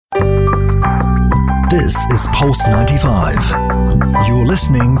This is Pulse 95. You're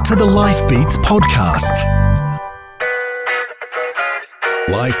listening to the Life Beats podcast.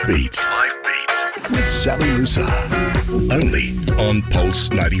 Life Beats with Sally Musa. Only on Pulse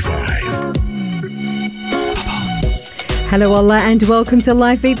 95. Hello Allah and welcome to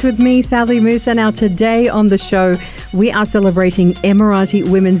Life Beats with me, Sally Musa. Now today on the show, we are celebrating Emirati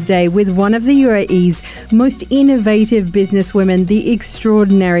Women's Day with one of the UAE's most innovative businesswomen, the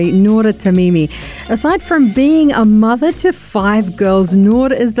extraordinary Noura Tamimi. Aside from being a mother to 5 girls,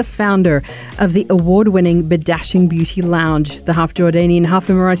 Noura is the founder of the award-winning Bedashing Beauty Lounge. The half Jordanian, half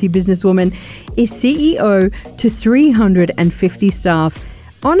Emirati businesswoman is CEO to 350 staff,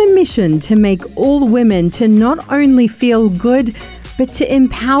 on a mission to make all women to not only feel good, but to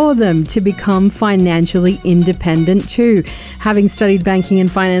empower them to become financially independent too. Having studied banking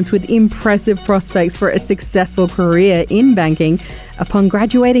and finance with impressive prospects for a successful career in banking, upon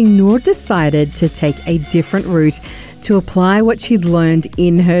graduating, Noura decided to take a different route to apply what she'd learned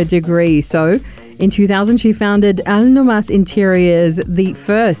in her degree. So, in 2000, she founded Al Nomas Interiors, the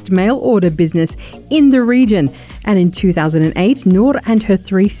first mail-order business in the region. And in 2008, Noura and her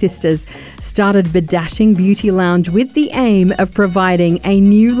 3 sisters started Bedashing Beauty Lounge with the aim of providing a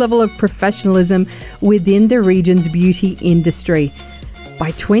new level of professionalism within the region's beauty industry.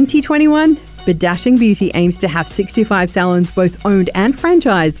 By 2021, Bedashing Beauty aims to have 65 salons, both owned and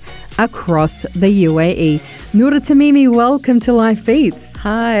franchised, across the UAE. Noura Tamimi, welcome to Life Beats.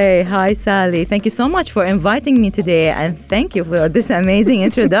 Hi Sally. Thank you so much for inviting me today, and thank you for this amazing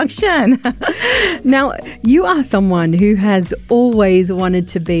introduction. Now, you are someone who has always wanted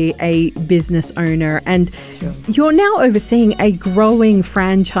to be a business owner, and you're now overseeing a growing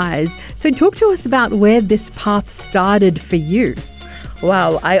franchise. So talk to us about where this path started for you.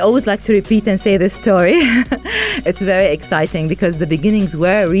 Wow, I always like to repeat and say this story. It's very exciting because the beginnings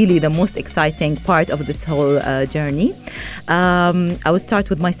were really the most exciting part of this whole journey. I would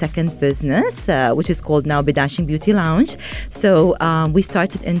start with my second business, which is called now Bedashing Beauty Lounge. So we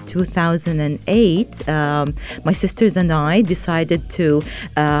started in 2008. My sisters and I decided to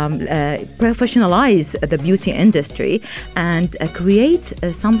professionalize the beauty industry and create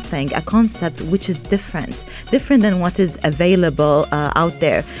something, a concept which is different than what is available out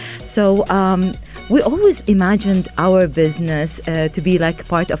there. So we always imagined our business to be like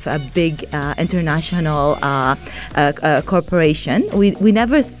part of a big international corporation. We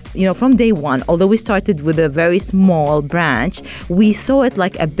never, from day one, although we started with a very small branch, we saw it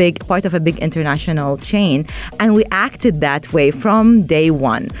like a big part of a big international chain, and we acted that way from day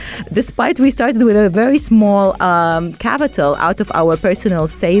one. Despite we started with a very small capital out of our personal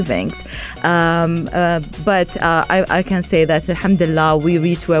savings, but I can say that alhamdulillah we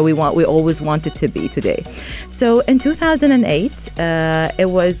reached where we always wanted to be today. So in 2008, it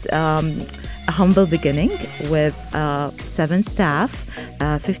was a humble beginning with 7 staff,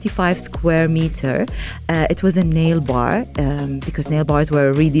 55 square meter. It was a nail bar because nail bars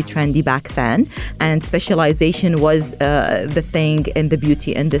were really trendy back then, and specialization was the thing in the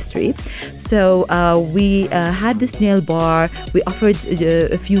beauty industry. So we had this nail bar. We offered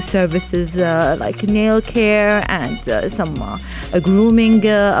a few services like nail care and some grooming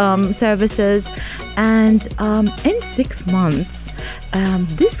services. And in 6 months,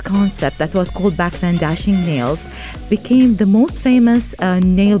 this concept that was called back then Dashing Nails became the most famous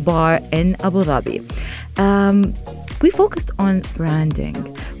nail bar in Abu Dhabi. We focused on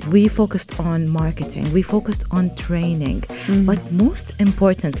branding, we focused on marketing, we focused on training, but most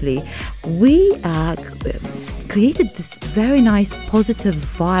importantly, we created this very nice positive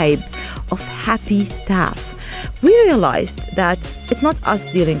vibe of happy staff. We realized that it's not us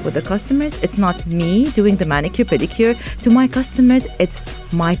dealing with the customers, it's not me doing the manicure, pedicure to my customers, it's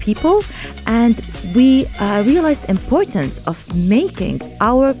my people. And we realized the importance of making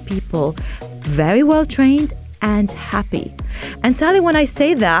our people very well trained and happy. And Sally, when I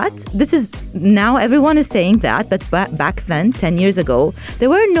say that, this is now everyone is saying that, but back then, 10 years ago, there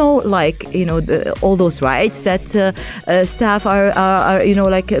were no all those rights that staff are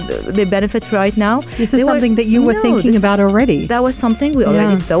they benefit right now. This is something that you were thinking about already. That was something we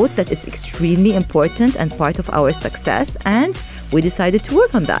already thought that is extremely important and part of our success, and we decided to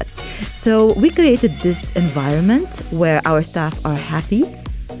work on that. So we created this environment where our staff are happy.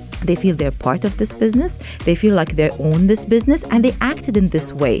 They feel they're part of this business. They feel like they own this business, and they acted in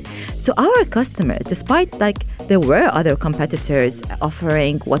this way. So our customers, despite there were other competitors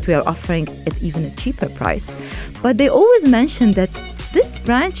offering what we are offering at even a cheaper price, but they always mentioned that this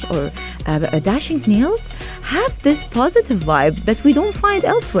branch or Dashing Nails have this positive vibe that we don't find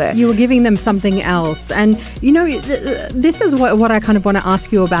elsewhere. You were giving them something else. And, this is what I kind of want to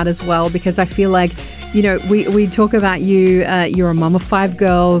ask you about as well, because I feel like, we talk about you, you're a mum of 5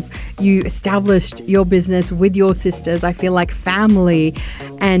 girls, you established your business with your sisters. I feel like family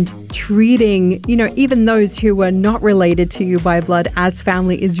and treating, even those who were not related to you by blood as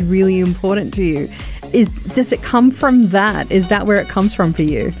family is really important to you. Does it come from that? Is that where it comes from for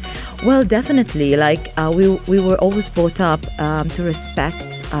you? Well, definitely. We were always brought up to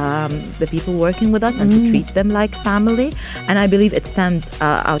respect the people working with us and to treat them like family. And I believe it stemmed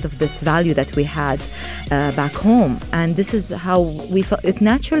out of this value that we had back home. And this is how we felt. It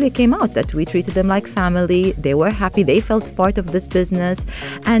naturally came out that we treated them like family. They were happy. They felt part of this business.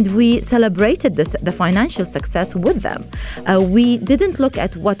 And we celebrated the financial success with them. We didn't look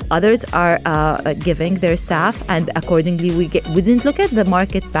at what others are giving their staff, and accordingly we didn't look at the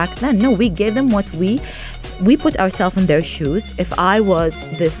market back then. No, we gave them what we put ourselves in their shoes. If I was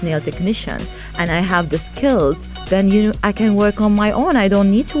this nail technician and I have the skills, then I can work on my own. I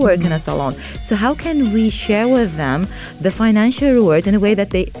don't need to work in a salon. So how can we share with them the financial reward in a way that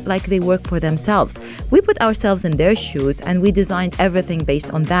they work for themselves? We put ourselves in their shoes and we designed everything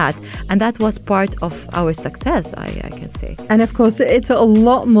based on that, and that was part of our success, I can say. And of course, it's a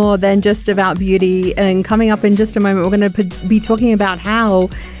lot more than just about beauty. And coming up in just a moment, we're going to be talking about how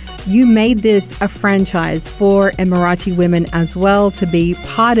you made this a franchise for Emirati women as well, to be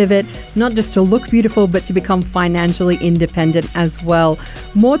part of it, not just to look beautiful, but to become financially independent as well.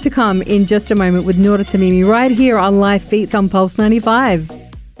 More to come in just a moment with Noura Tamimi right here on Life Beats on Pulse 95.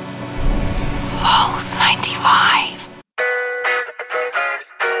 Pulse 95.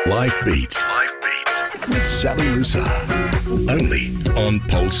 Life Beats with Sally Musa. Only on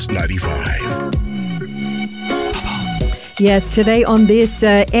Pulse 95. Yes, today on this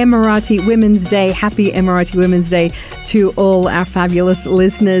Emirati Women's Day, happy Emirati Women's Day to all our fabulous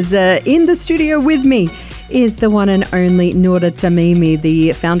listeners. In the studio with me is the one and only Noura Tamimi,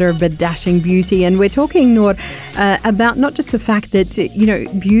 the founder of Badashing Beauty. And we're talking, Nour, about not just the fact that,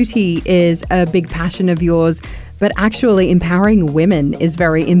 beauty is a big passion of yours, but actually empowering women is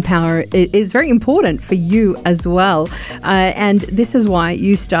very important for you as well. And this is why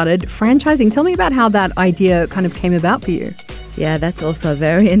you started franchising. Tell me about how that idea kind of came about for you. Yeah, that's also a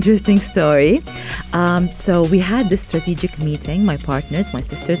very interesting story. So we had this strategic meeting, my partners, my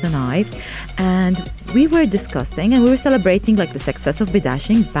sisters and I, and we were discussing and we were celebrating the success of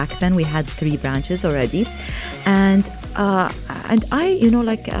Badashing. Back then we had 3 branches already. And I,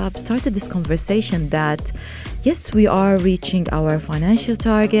 started this conversation that yes, we are reaching our financial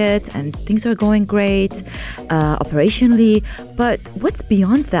targets and things are going great operationally, but what's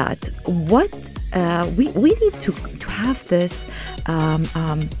beyond that? We need to have this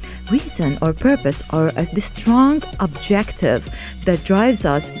reason or purpose or this strong objective that drives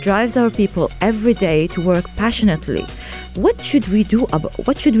our people every day to work passionately. What should we do?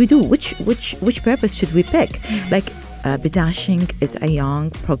 Which purpose should we pick? Badashing is a young,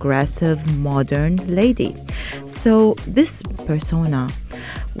 progressive, modern lady. So this persona,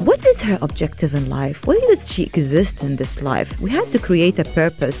 what is her objective in life? Why does she exist in this life? We had to create a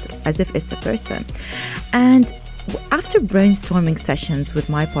purpose as if it's a person. And after brainstorming sessions with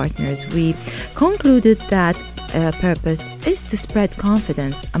my partners, we concluded that purpose is to spread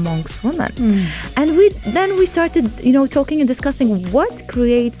confidence amongst women. And we started, talking and discussing what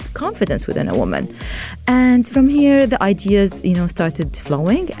creates confidence within a woman. And from here, the ideas, started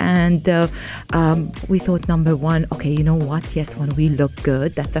flowing. And we thought, number one, okay, you know what? Yes, when we look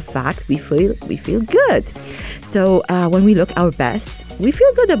good, that's a fact. We feel good. So when we look our best, we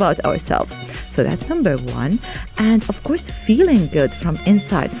feel good about ourselves. So that's number one. And of course, feeling good from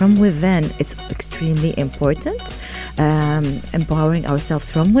inside, from within, it's extremely important. Empowering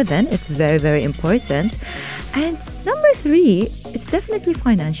ourselves from within, it's very, very important. And number 3, it's definitely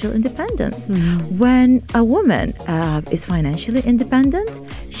financial independence. When a woman is financially independent,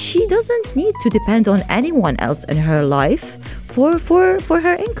 she doesn't need to depend on anyone else in her life for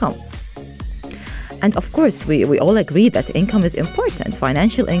her income. And of course, we all agree that income is important.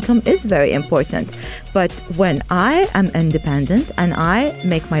 Financial income is very important. But when I am independent and I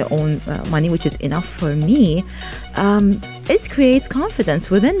make my own money, which is enough for me, it creates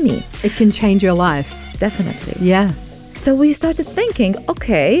confidence within me. It can change your life. Definitely. Yeah. So we started thinking,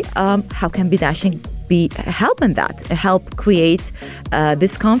 okay, how can Badashing help in that, help create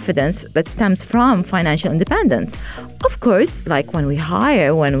this confidence that stems from financial independence? Of course, when we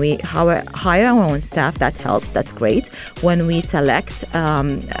hire our own staff, that helps, that's great. When we select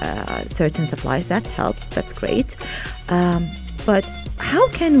certain suppliers, that helps, that's great. but how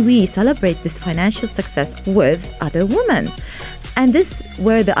can we celebrate this financial success with other women? And this is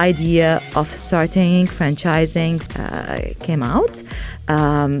where the idea of starting franchising came out.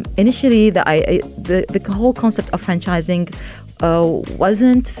 Initially, the whole concept of franchising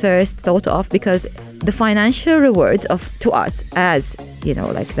wasn't first thought of because the financial reward to us as,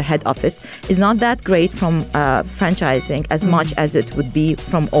 like the head office is not that great from franchising as much as it would be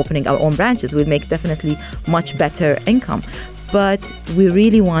from opening our own branches. We'd make definitely much better income. But we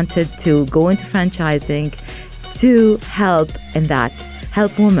really wanted to go into franchising to help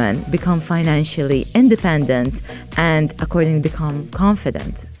women become financially independent and accordingly become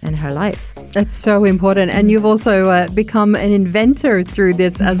confident in her life. That's so important. And you've also become an inventor through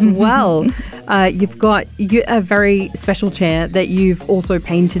this as well. You've got a very special chair that you've also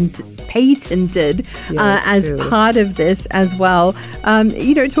patented as true. part of this as well.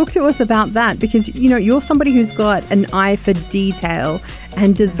 Talk to us about that because, you're somebody who's got an eye for detail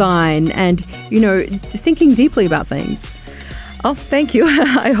and design and, thinking deeply about things. Oh, thank you.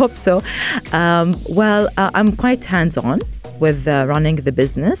 I hope so. I'm quite hands-on with running the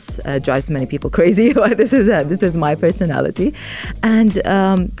business. Drives many people crazy, but this is my personality. And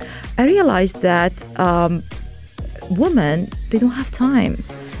I realized that women, they don't have time.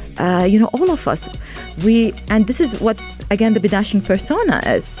 All of us, and this is what, again, the Bidashing persona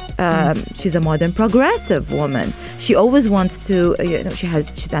is. She's a modern progressive woman. She always wants to,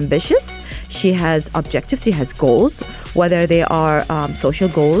 she's ambitious. She has objectives. She has goals, whether they are social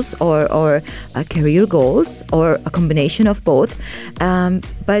goals or career goals or a combination of both.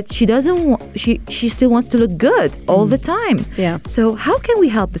 But she doesn't. She still wants to look good all the time. Yeah. So how can we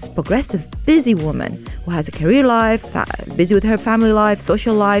help this progressive, busy woman who has a career life, busy with her family life,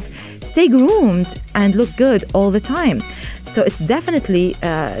 social life, stay groomed and look good all the time? So it's definitely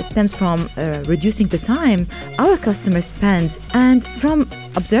stems from reducing the time our customer spends. And from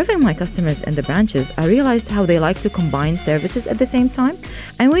observing my customers in the branches, I realized how they like to combine services at the same time.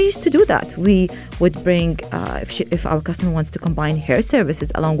 And we used to do that. We would bring, if our customer wants to combine hair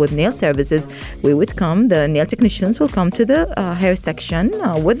services along with nail services, we would come, the nail technicians will come to the hair section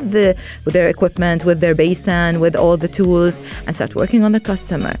with their equipment, with their basin, with all the tools, and start working on the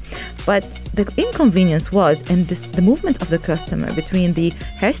customer. But the inconvenience was in the movement of the customer between the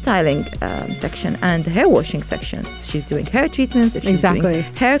hairstyling section and the hair washing section. If she's doing hair treatments, if she's doing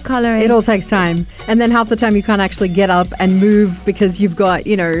hair coloring. It all takes time. And then half the time you can't actually get up and move because you've got,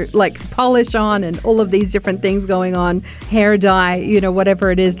 polish on and all of these different things going on, hair dye,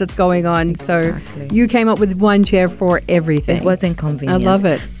 whatever it is that's going on. Exactly. So you came up with one chair for everything. It was inconvenient. I love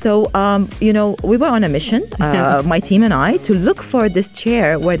it. So, we were on a mission, my team and I, to look for this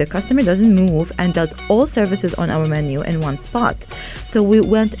chair where the customer doesn't move and does all services on our menu in one spot. So we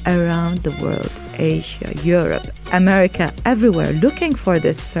went around the world, Asia, Europe, America, everywhere, looking for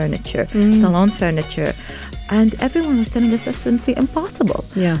this furniture, salon furniture. And everyone was telling us that's simply impossible.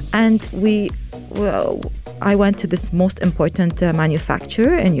 Yeah. And I went to this most important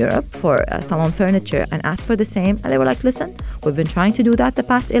manufacturer in Europe for salon furniture and asked for the same. And they were like, listen, we've been trying to do that the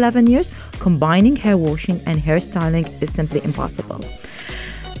past 11 years. Combining hair washing and hairstyling is simply impossible.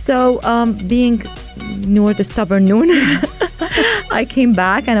 So being Noor the stubborn Noor, I came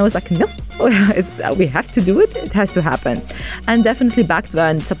back and I was like, nope, we have to do it. It has to happen. And definitely backed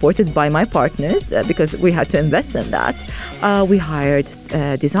and supported by my partners because we had to invest in that. We hired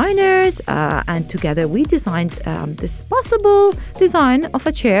designers and together we designed this possible design of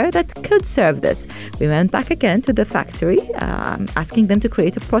a chair that could serve this. We went back again to the factory asking them to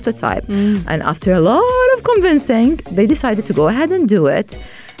create a prototype. And after a lot of convincing, they decided to go ahead and do it.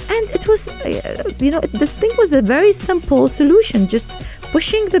 And it was, the thing was a very simple solution, just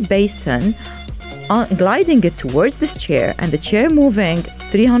pushing the basin, gliding it towards this chair, and the chair moving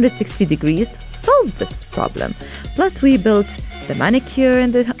 360 degrees solved this problem. Plus, we built the manicure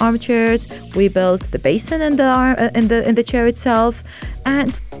in the armchairs, we built the basin in the chair itself,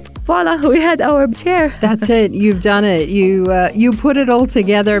 and voila, we had our chair. That's it. You've done it. You put it all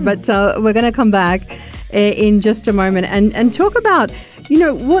together. But we're going to come back in just a moment and talk about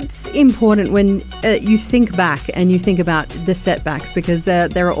what's important when you think back and you think about the setbacks, because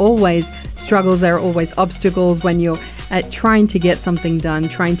there are always struggles, there are always obstacles when you're trying to get something done,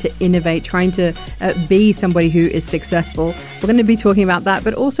 trying to innovate, trying to be somebody who is successful. We're going to be talking about that,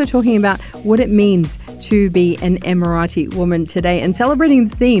 but also talking about what it means to be an Emirati woman today and celebrating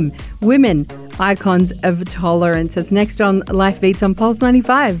the theme, Women, Icons of Tolerance. It's next on Life Beats on Pulse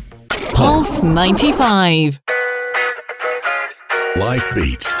 95. Pulse 95. Life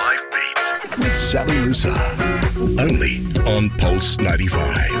Beats with Sally Musa. Only on Pulse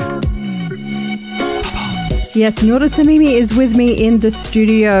 95. Yes, Noura Tamimi is with me in the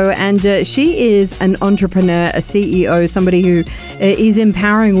studio, and she is an entrepreneur, a CEO, somebody who is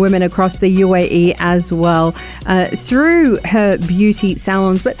empowering women across the UAE as well through her beauty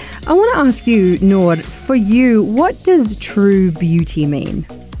salons. But I want to ask you, Nour, for you, what does true beauty mean?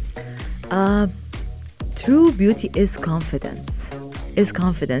 True beauty is confidence,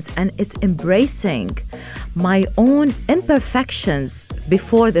 and it's embracing my own imperfections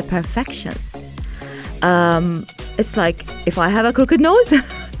before the perfections. It's like if I have a crooked nose,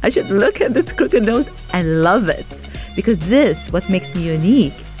 I should look at this crooked nose and love it, because this what makes me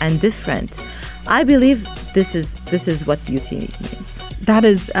unique and different. I believe this is what beauty means. That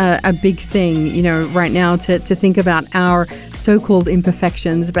is a big thing, you know, right now to think about our so-called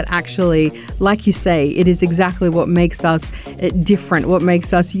imperfections, but actually, like you say, it is exactly what makes us different, what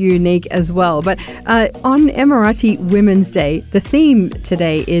makes us unique as well. But on Emirati Women's Day, the theme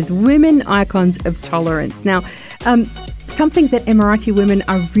today is Women Icons of Tolerance. Now, something that Emirati women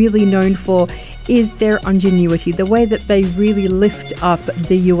are really known for is their ingenuity, the way that they really lift up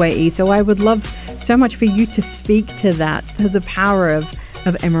the UAE. So I would love so much for you to speak to that, to the power of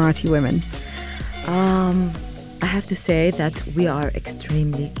Emirati women. I have to say that we are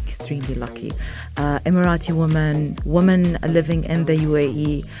extremely, extremely lucky. Emirati women living in the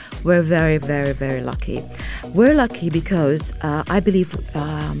UAE, we're very, very, very lucky. We're lucky because I believe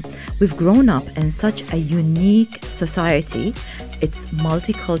we've grown up in such a unique society. It's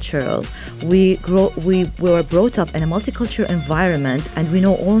multicultural. We were brought up in a multicultural environment, and we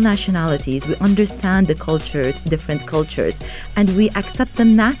know all nationalities. We understand the cultures, different cultures, and we accept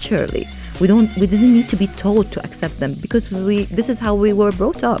them naturally. We didn't need to be taught to accept them, because this is how we were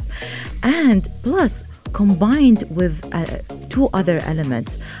brought up. And plus, combined with two other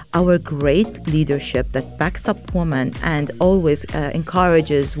elements, our great leadership that backs up women and always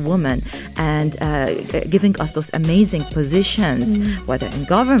encourages women and giving us those amazing positions, whether in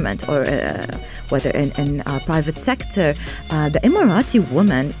government or whether in private sector. The Emirati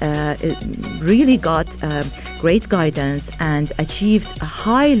woman really got great guidance and achieved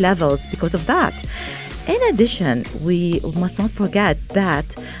high levels because of that. In addition, we must not forget that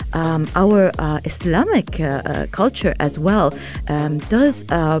our Islamic culture as well does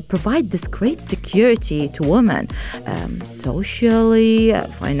provide this great security to women, socially,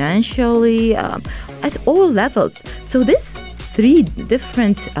 financially, at all levels. So this three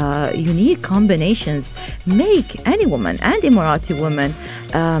different unique combinations make any woman and Emirati woman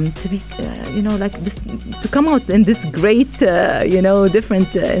to be, like this, to come out in this great,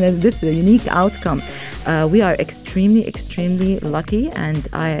 different, this unique outcome. We are extremely, extremely lucky, and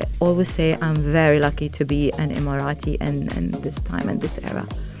I always say I'm very lucky to be an Emirati in this time and this era.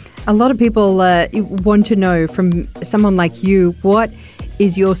 A lot of people want to know from someone like you, what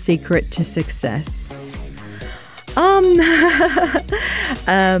is your secret to success?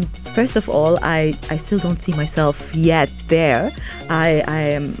 First of all, I still don't see myself yet there.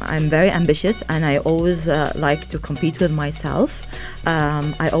 I'm very ambitious, and I always like to compete with myself.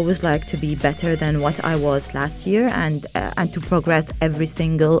 I always like to be better than what I was last year, and to progress every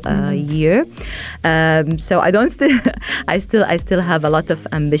single year. So I still have a lot of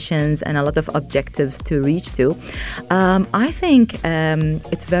ambitions and a lot of objectives to reach to. I think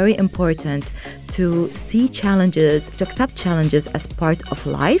it's very important to see challenges, to accept challenges as part of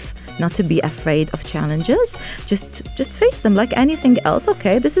life, not to be afraid of challenges. Just face them like anything else.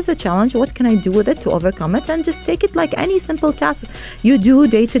 Okay, this is a challenge. What can I do with it to overcome it? And just take it like any simple task you do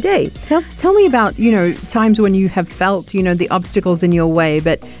day to day. Tell me about, times when you have felt, the obstacles in your way,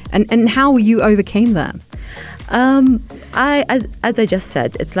 and how you overcame that. As I just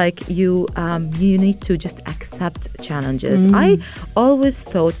said, it's like you need to just accept challenges. I always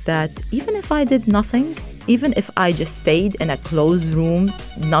thought that even if I did nothing, even if I just stayed in a closed room,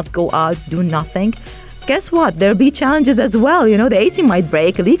 not go out, do nothing, guess what? There'll be challenges as well. The AC might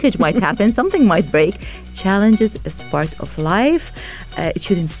break, a leakage might happen, something might break. Challenges is part of life. It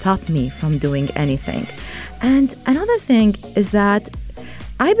shouldn't stop me from doing anything. And another thing is that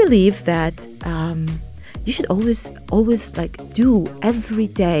I believe that you should always do every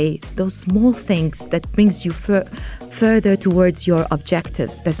day those small things that brings you further towards your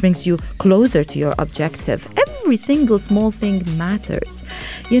objectives, that brings you closer to your objective. Every single small thing matters.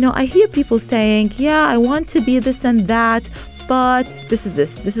 I hear people saying, yeah, I want to be this and that, but this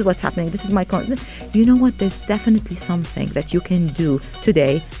is what's happening, this is my you know what, there's definitely something that you can do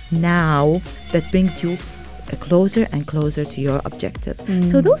today, now, that brings you closer and closer to your objective.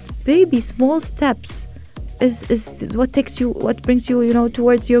 So those baby small steps is what brings you,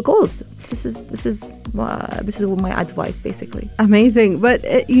 towards your goals. This is my advice, basically. Amazing. But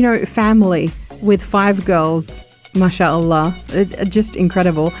family, with 5 girls. MashaAllah, just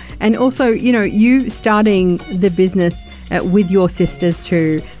incredible. And also, you starting the business with your sisters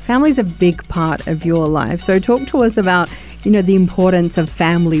too. Family's a big part of your life. So talk to us about, the importance of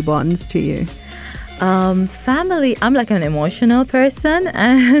family bonds to you. Family, I'm like an emotional person,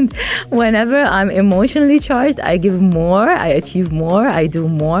 and whenever I'm emotionally charged, I give more, I achieve more, I do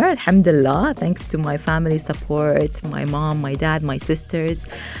more. Alhamdulillah, thanks to my family support, my mom, my dad, my sisters.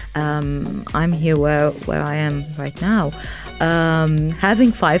 I'm here where I am right now.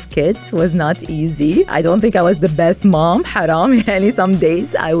 Having 5 kids was not easy. I don't think I was the best mom. Haram. Some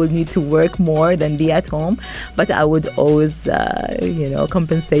days I would need to work more than be at home, but I would always,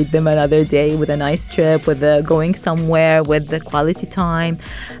 compensate them another day with a nice trip, with going somewhere, with the quality time.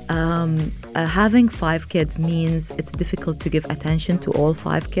 Having 5 kids means it's difficult to give attention to all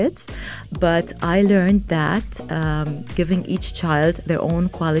 5 kids, but I learned that giving each child their own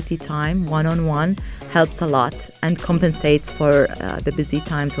quality time, one-on-one, helps a lot and compensates for the busy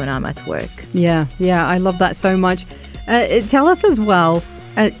times when I'm at work. Yeah, I love that so much. Tell us as well,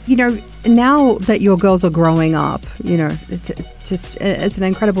 now that your girls are growing up, it's an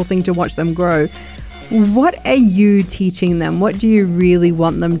incredible thing to watch them grow. What are you teaching them? What do you really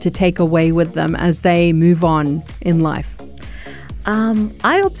want them to take away with them as they move on in life?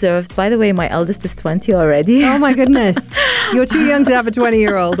 I observed, by the way, my eldest is 20 already. Oh my goodness. You're too young to have a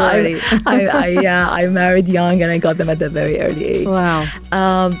 20-year-old already. I married young and I got them at a very early age. Wow.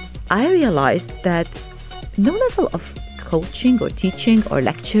 I realized that no level of coaching or teaching or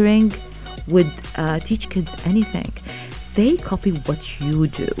lecturing would teach kids anything. They copy what you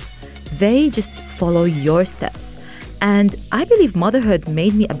do. They just follow your steps. And I believe motherhood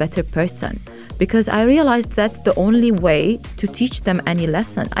made me a better person, because I realized that's the only way to teach them any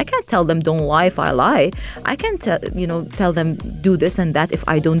lesson. I can't tell them don't lie if I lie. I can't tell them do this and that if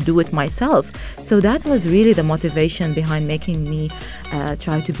I don't do it myself. So that was really the motivation behind making me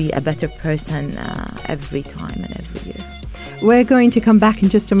try to be a better person every time and every year. We're going to come back in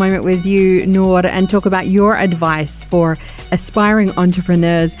just a moment with you, Noor, and talk about your advice for aspiring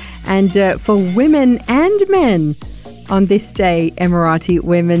entrepreneurs and for women and men on this day, Emirati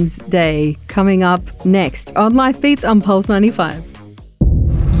Women's Day, coming up next on Life Beats on Pulse 95.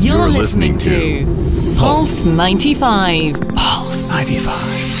 You're listening to Pulse 95. Pulse 95.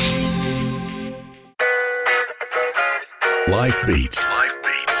 Life Beats. Life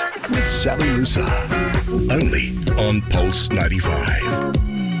Beats with Sally Musa. Only on Pulse 95.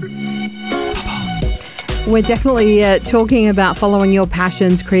 We're definitely talking about following your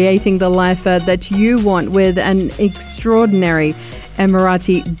passions, creating the life that you want with an extraordinary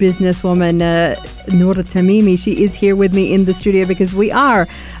Emirati businesswoman, Noor Tamimi. She is here with me in the studio because we are,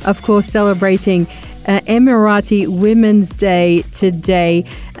 of course, celebrating Emirati Women's Day today.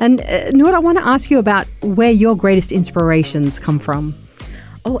 And Noor, I want to ask you about where your greatest inspirations come from.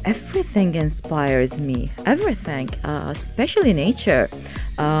 Oh, everything inspires me. Everything, especially nature.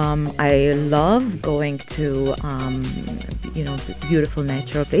 I love going to, beautiful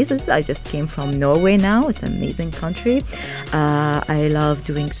natural places. I just came from Norway now. It's an amazing country. I love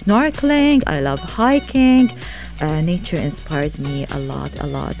doing snorkeling. I love hiking. Nature inspires me a lot.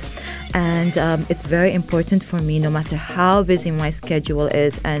 And it's very important for me, no matter how busy my schedule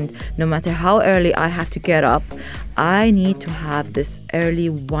is and no matter how early I have to get up, I need to have this early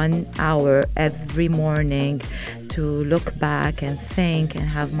 1 hour every morning to look back and think and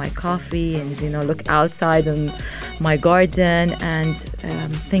have my coffee and, look outside in my garden and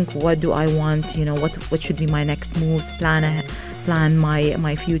think, what do I want? What should be my next moves, plan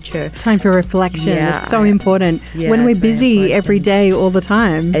my future. Time for reflection. Yeah, it's so important. When we're busy every day, all the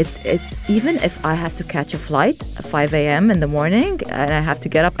time. It's even if I have to catch a flight at 5 a.m. in the morning and I have to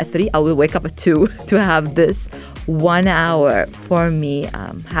get up at 3, I will wake up at 2 to have this 1 hour for me,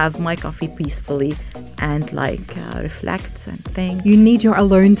 have my coffee peacefully and reflect and think. You need your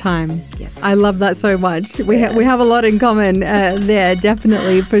alone time. Yes. I love that so much. We have a lot in common there,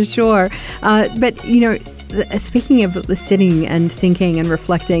 definitely, for sure. But, speaking of sitting and thinking and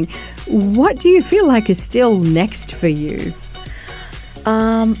reflecting, what do you feel like is still next for you?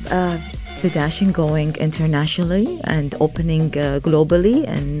 The dashing going internationally and opening globally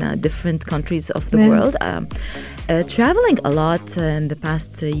in different countries of the world. Traveling a lot in the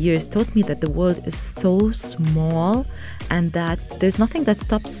past years taught me that the world is so small and that there's nothing that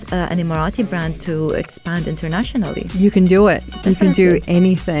stops an Emirati brand to expand internationally. You can do it. Definitely. You can do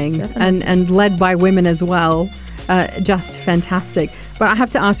anything. And led by women as well. Just fantastic. But I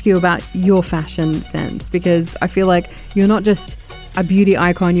have to ask you about your fashion sense, because I feel like you're not just a beauty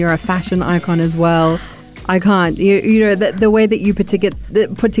icon, you're a fashion icon as well. I can't. You know, the way that you put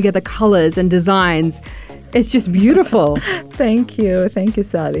together colors and designs, it's just beautiful. Thank you,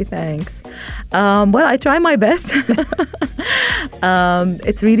 Sally. Thanks. Well, I try my best.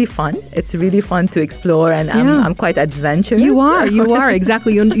 It's really fun. It's really fun to explore, and I'm quite adventurous. You are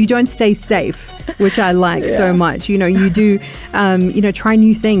exactly. You don't stay safe, which I like so much. You know, you do, try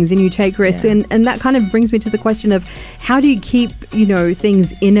new things and you take risks, and that kind of brings me to the question of how do you keep,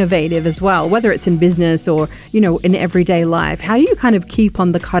 things innovative as well, whether it's in business or, in everyday life. How do you kind of keep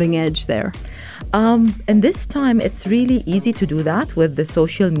on the cutting edge there? And this time, it's really easy to do that with the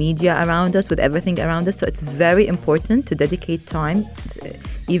social media around us, with everything around us. So it's very important to dedicate time.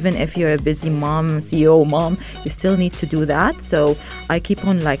 Even if you're a busy mom, CEO mom, you still need to do that. So I keep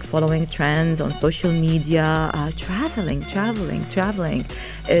on following trends on social media, traveling.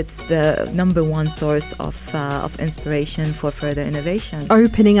 It's the number one source of inspiration for further innovation.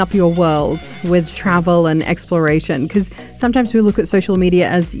 Opening up your world with travel and exploration, because sometimes we look at social media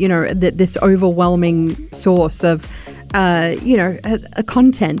as, this overwhelming source of, a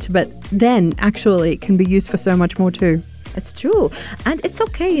content, but then actually it can be used for so much more too. It's true. And it's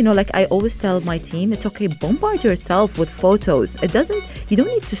okay, I always tell my team, it's okay, bombard yourself with photos. You don't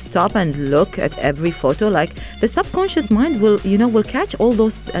need to stop and look at every photo. The subconscious mind will catch all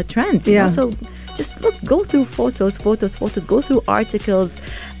those trends. So just go through photos, go through articles.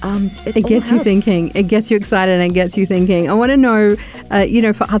 It gets you thinking. It gets you excited and gets you thinking. I want to know,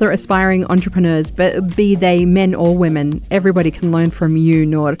 for other aspiring entrepreneurs, but be they men or women, everybody can learn from you,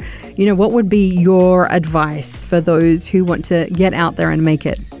 Noor. What would be your advice for those who want to get out there and make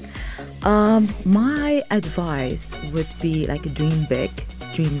it? My advice would be dream big,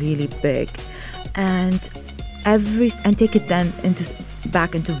 dream really big, and take it then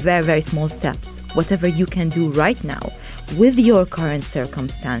back into very, very small steps. Whatever you can do right now with your current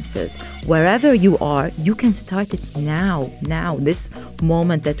circumstances, wherever you are, you can start it now, this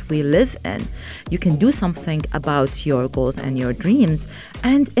moment that we live in. You can do something about your goals and your dreams.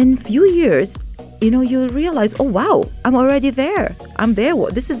 And in few years, you'll realize, oh, wow, I'm already there. I'm there.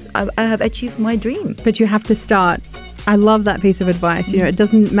 I have achieved my dream. But you have to start. I love that piece of advice. It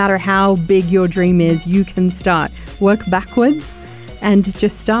doesn't matter how big your dream is, you can start. Work backwards and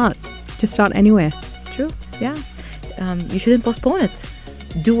just start. Just start anywhere. It's true. Yeah. You shouldn't postpone it.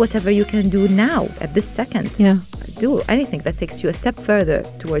 Do whatever you can do now, at this second. Yeah. Do anything that takes you a step further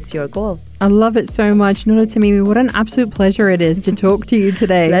towards your goal. I love it so much. Noor Tamimi, what an absolute pleasure it is to talk to you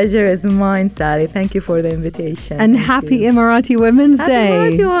today. Pleasure is mine, Sally. Thank you for the invitation. And happy Emirati Women's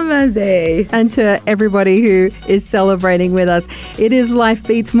Day. Happy Women's Day. And to everybody who is celebrating with us. It is Life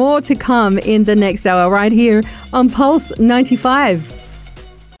Beats. More to come in the next hour right here on Pulse 95.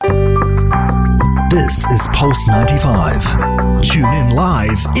 This is Pulse 95. Tune in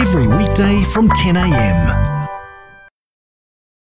live every weekday from 10 a.m.